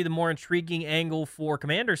is maybe the more intriguing angle for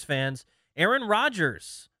Commanders fans. Aaron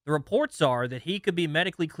Rodgers, the reports are that he could be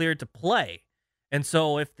medically cleared to play. And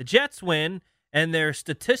so if the Jets win, and there's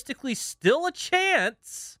statistically still a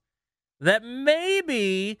chance that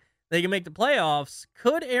maybe they can make the playoffs,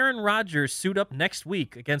 could Aaron Rodgers suit up next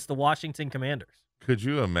week against the Washington Commanders? Could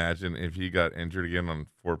you imagine if he got injured again on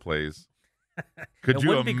 4 plays? Could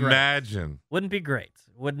you imagine? Wouldn't be great.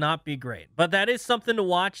 Would not be great. But that is something to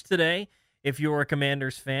watch today if you're a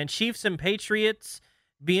Commanders fan. Chiefs and Patriots.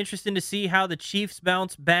 Be interesting to see how the Chiefs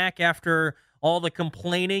bounce back after all the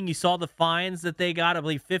complaining. You saw the fines that they got. I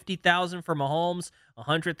believe $50,000 for Mahomes,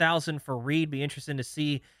 $100,000 for Reed. Be interesting to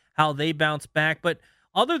see how they bounce back. But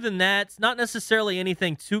other than that, it's not necessarily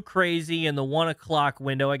anything too crazy in the 1 o'clock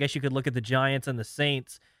window. I guess you could look at the Giants and the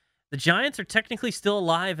Saints. The Giants are technically still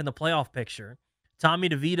alive in the playoff picture. Tommy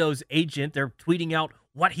DeVito's agent, they're tweeting out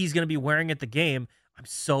what he's going to be wearing at the game. I'm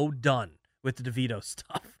so done with the DeVito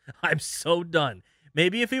stuff. I'm so done.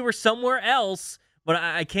 Maybe if he were somewhere else, but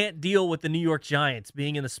I can't deal with the New York Giants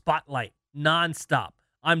being in the spotlight nonstop.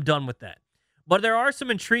 I'm done with that. But there are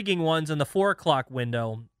some intriguing ones in the 4 o'clock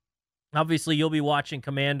window. Obviously, you'll be watching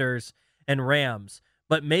Commanders and Rams,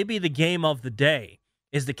 but maybe the game of the day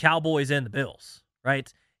is the Cowboys and the Bills,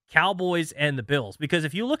 right? Cowboys and the Bills. Because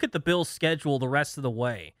if you look at the Bills' schedule the rest of the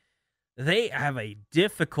way, they have a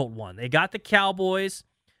difficult one. They got the Cowboys.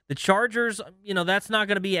 The Chargers, that's not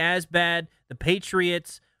going to be as bad. The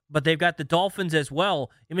Patriots, but they've got the Dolphins as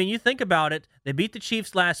well. I mean, you think about it. They beat the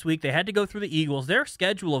Chiefs last week. They had to go through the Eagles. Their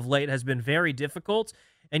schedule of late has been very difficult.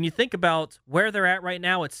 And you think about where they're at right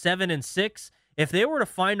now at 7-6. If they were to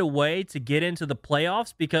find a way to get into the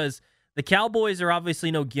playoffs, because the Cowboys are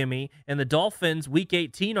obviously no gimme, and the Dolphins, Week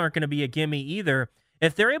 18, aren't going to be a gimme either.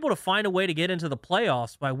 If they're able to find a way to get into the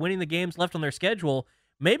playoffs by winning the games left on their schedule,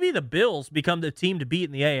 maybe the Bills become the team to beat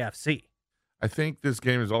in the AFC. I think this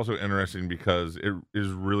game is also interesting because it is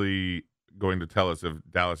really going to tell us if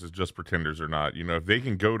Dallas is just pretenders or not. If they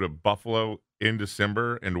can go to Buffalo in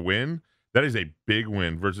December and win, that is a big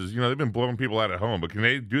win versus, they've been blowing people out at home. But can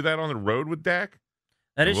they do that on the road with Dak?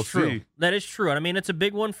 That is true. See. That is true. I mean, it's a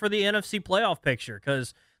big one for the NFC playoff picture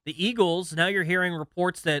because the Eagles, now you're hearing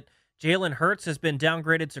reports that Jalen Hurts has been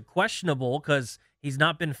downgraded to questionable because he's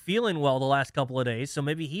not been feeling well the last couple of days, so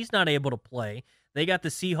maybe he's not able to play. They got the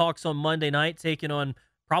Seahawks on Monday night taking on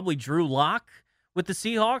probably Drew Lock with the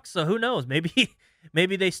Seahawks, so who knows? Maybe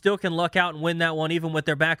they still can luck out and win that one even with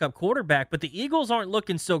their backup quarterback, but the Eagles aren't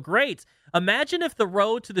looking so great. Imagine if the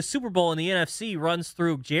road to the Super Bowl in the NFC runs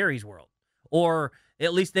through Jerry's World, or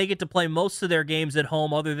at least they get to play most of their games at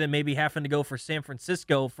home other than maybe having to go for San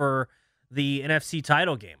Francisco for the NFC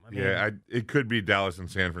title game. I mean, it could be Dallas and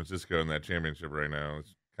San Francisco in that championship right now.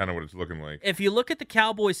 It's kind of what it's looking like. If you look at the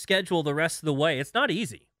Cowboys' schedule the rest of the way, it's not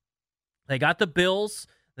easy. They got the Bills.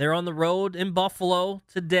 They're on the road in Buffalo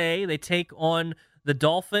today. They take on the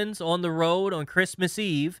Dolphins on the road on Christmas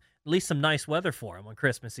Eve. At least some nice weather for them on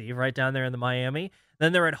Christmas Eve, right down there in the Miami.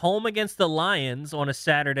 Then they're at home against the Lions on a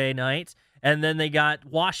Saturday night. And then they got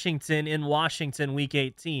Washington in Washington Week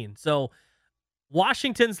 18. So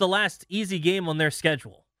Washington's the last easy game on their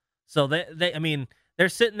schedule. So they're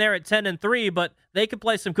sitting there at 10-3, but they could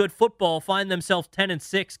play some good football, find themselves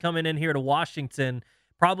 10-6 coming in here to Washington,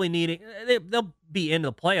 probably they'll be into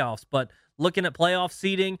the playoffs, but looking at playoff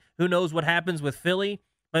seeding, who knows what happens with Philly.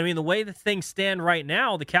 I mean, the way that things stand right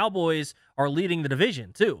now, the Cowboys are leading the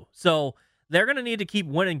division too. So they're going to need to keep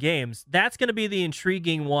winning games. That's going to be the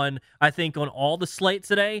intriguing one, I think, on all the slate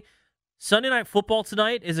today. Sunday Night Football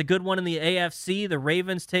tonight is a good one in the AFC. The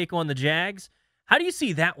Ravens take on the Jags. How do you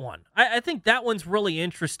see that one? I think that one's really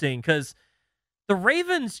interesting because the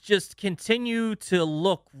Ravens just continue to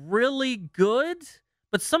look really good,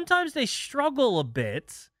 but sometimes they struggle a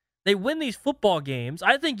bit. They win these football games.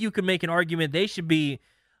 I think you could make an argument they should be,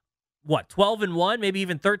 12-1, maybe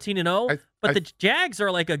even 13-0. But the Jags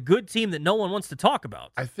are like a good team that no one wants to talk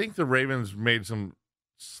about. I think the Ravens made some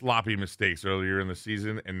sloppy mistakes earlier in the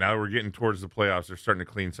season, and now we're getting towards the playoffs. They're starting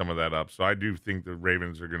to clean some of that up. So I do think the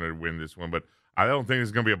Ravens are going to win this one, but I don't think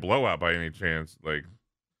it's going to be a blowout by any chance.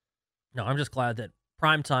 No, I'm just glad that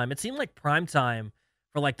primetime, it seemed like primetime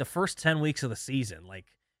for like the first 10 weeks of the season, like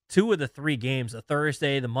 2 of the 3 games, the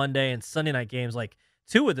Thursday, the Monday, and Sunday night games, like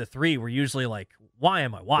 2 of the 3 were usually like, why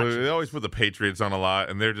am I watching? They always put the Patriots on a lot,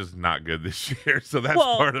 and they're just not good this year, so that's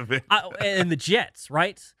part of it. And the Jets,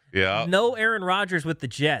 right? Yeah. No Aaron Rodgers with the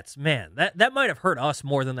Jets. Man, that might have hurt us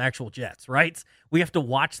more than the actual Jets, right? We have to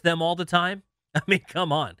watch them all the time. I mean,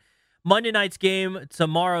 come on. Monday night's game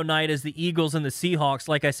tomorrow night is the Eagles and the Seahawks.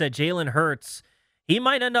 Like I said, Jalen Hurts, he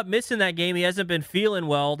might end up missing that game. He hasn't been feeling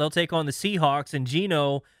well. They'll take on the Seahawks, and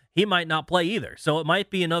Geno, he might not play either. So it might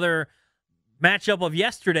be another matchup of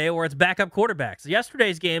yesterday where it's backup quarterbacks.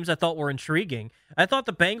 Yesterday's games I thought were intriguing. I thought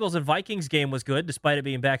the Bengals and Vikings game was good despite it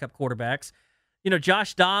being backup quarterbacks.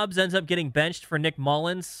 Josh Dobbs ends up getting benched for Nick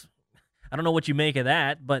Mullins. I don't know what you make of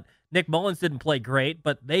that, but Nick Mullins didn't play great,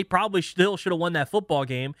 but they probably still should have won that football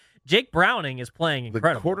game. Jake Browning is playing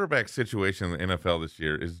incredible. The quarterback situation in the NFL this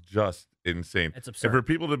year is just insane. It's absurd. And for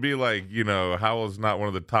people to be like, Howell's not one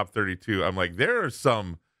of the top 32, I'm like, there are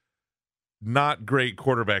some not great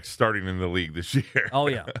quarterbacks starting in the league this year. Oh,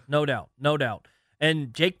 yeah. No doubt.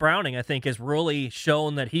 And Jake Browning, I think, has really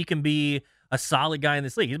shown that he can be a solid guy in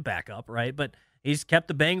this league. He's backup, right? But he's kept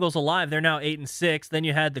the Bengals alive. They're now 8-6. Then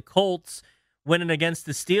you had the Colts winning against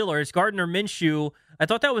the Steelers. Gardner Minshew, I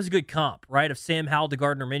thought that was a good comp, right, of Sam Howell to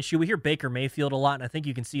Gardner Minshew. We hear Baker Mayfield a lot, and I think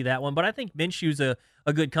you can see that one. But I think Minshew's a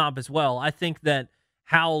good comp as well. I think that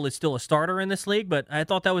Howell is still a starter in this league, but I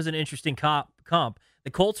thought that was an interesting comp. The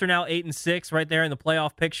Colts are now 8-6 right there in the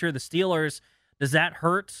playoff picture. The Steelers, does that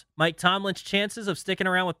hurt Mike Tomlin's chances of sticking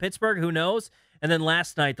around with Pittsburgh? Who knows? And then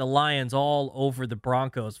last night, the Lions all over the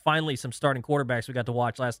Broncos. Finally, some starting quarterbacks we got to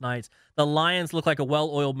watch last night. The Lions look like a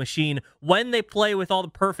well-oiled machine. When they play with all the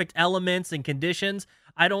perfect elements and conditions,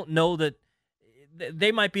 I don't know that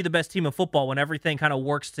they might be the best team in football when everything kind of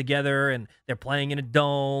works together and they're playing in a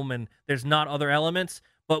dome and there's not other elements.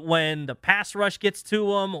 But when the pass rush gets to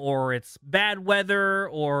them, or it's bad weather,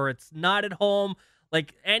 or it's not at home,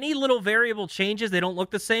 like any little variable changes, they don't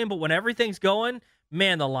look the same. But when everything's going,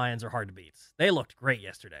 man, the Lions are hard to beat. They looked great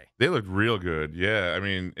yesterday. They looked real good. Yeah. I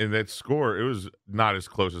mean, in that score, it was not as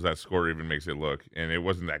close as that score even makes it look. And it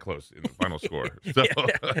wasn't that close in the final score. So.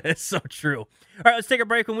 Yeah, it's so true. All right, let's take a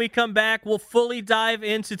break. When we come back, we'll fully dive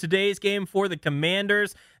into today's game for the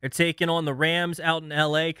Commanders. They're taking on the Rams out in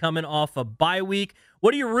L.A., coming off a bye week.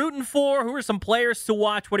 What are you rooting for? Who are some players to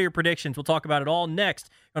watch? What are your predictions? We'll talk about it all next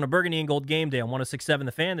on a Burgundy and Gold Game Day on 106.7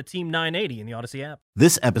 The Fan, the Team 980 in the Odyssey app.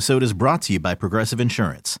 This episode is brought to you by Progressive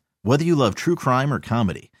Insurance. Whether you love true crime or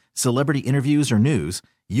comedy, celebrity interviews or news,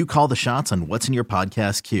 you call the shots on what's in your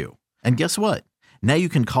podcast queue. And guess what? Now you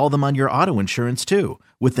can call them on your auto insurance too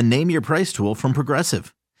with the Name Your Price tool from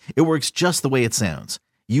Progressive. It works just the way it sounds.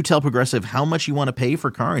 You tell Progressive how much you want to pay for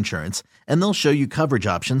car insurance, and they'll show you coverage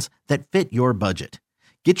options that fit your budget.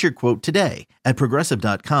 Get your quote today at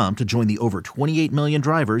Progressive.com to join the over 28 million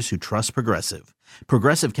drivers who trust Progressive.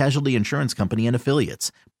 Progressive Casualty Insurance Company and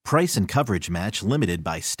Affiliates. Price and coverage match limited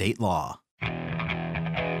by state law.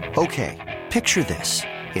 Okay, picture this.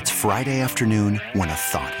 It's Friday afternoon when a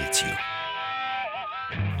thought hits you.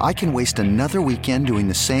 I can waste another weekend doing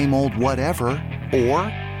the same old whatever, or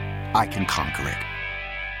I can conquer it.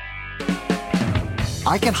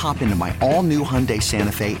 I can hop into my all-new Hyundai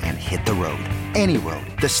Santa Fe and hit the road. Any road.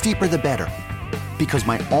 The steeper, the better. Because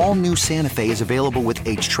my all-new Santa Fe is available with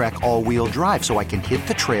H-Track all-wheel drive, so I can hit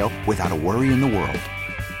the trail without a worry in the world.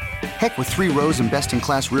 Heck, with 3 rows and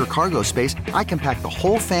best-in-class rear cargo space, I can pack the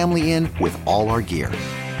whole family in with all our gear.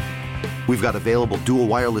 We've got available dual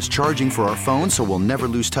wireless charging for our phones, so we'll never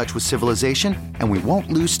lose touch with civilization, and we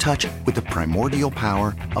won't lose touch with the primordial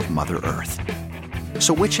power of Mother Earth.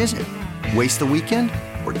 So which is it? Waste the weekend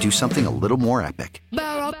or do something a little more epic?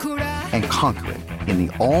 And conquer it in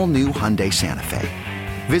the all-new Hyundai Santa Fe.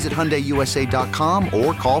 Visit HyundaiUSA.com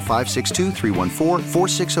or call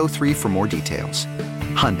 562-314-4603 for more details.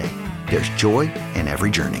 Hyundai, there's joy in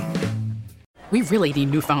every journey. We really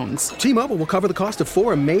need new phones. T-Mobile will cover the cost of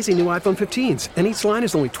 4 amazing new iPhone 15s, and each line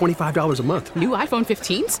is only $25 a month. New iPhone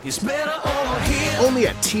 15s? It's better over here. Only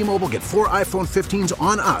at T-Mobile, get 4 iPhone 15s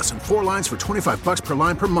on us and 4 lines for $25 per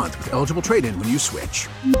line per month with eligible trade-in when you switch.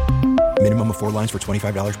 Minimum of 4 lines for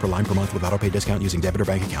 $25 per line per month with autopay discount using debit or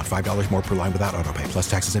bank account. $5 more per line without autopay, plus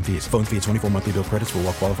taxes and fees. Phone fee at 24 monthly bill credits for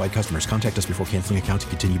well-qualified customers. Contact us before canceling account to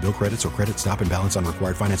continue bill credits or credit stop and balance on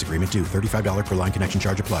required finance agreement due. $35 per line connection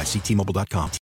charge applies. See T-Mobile.com.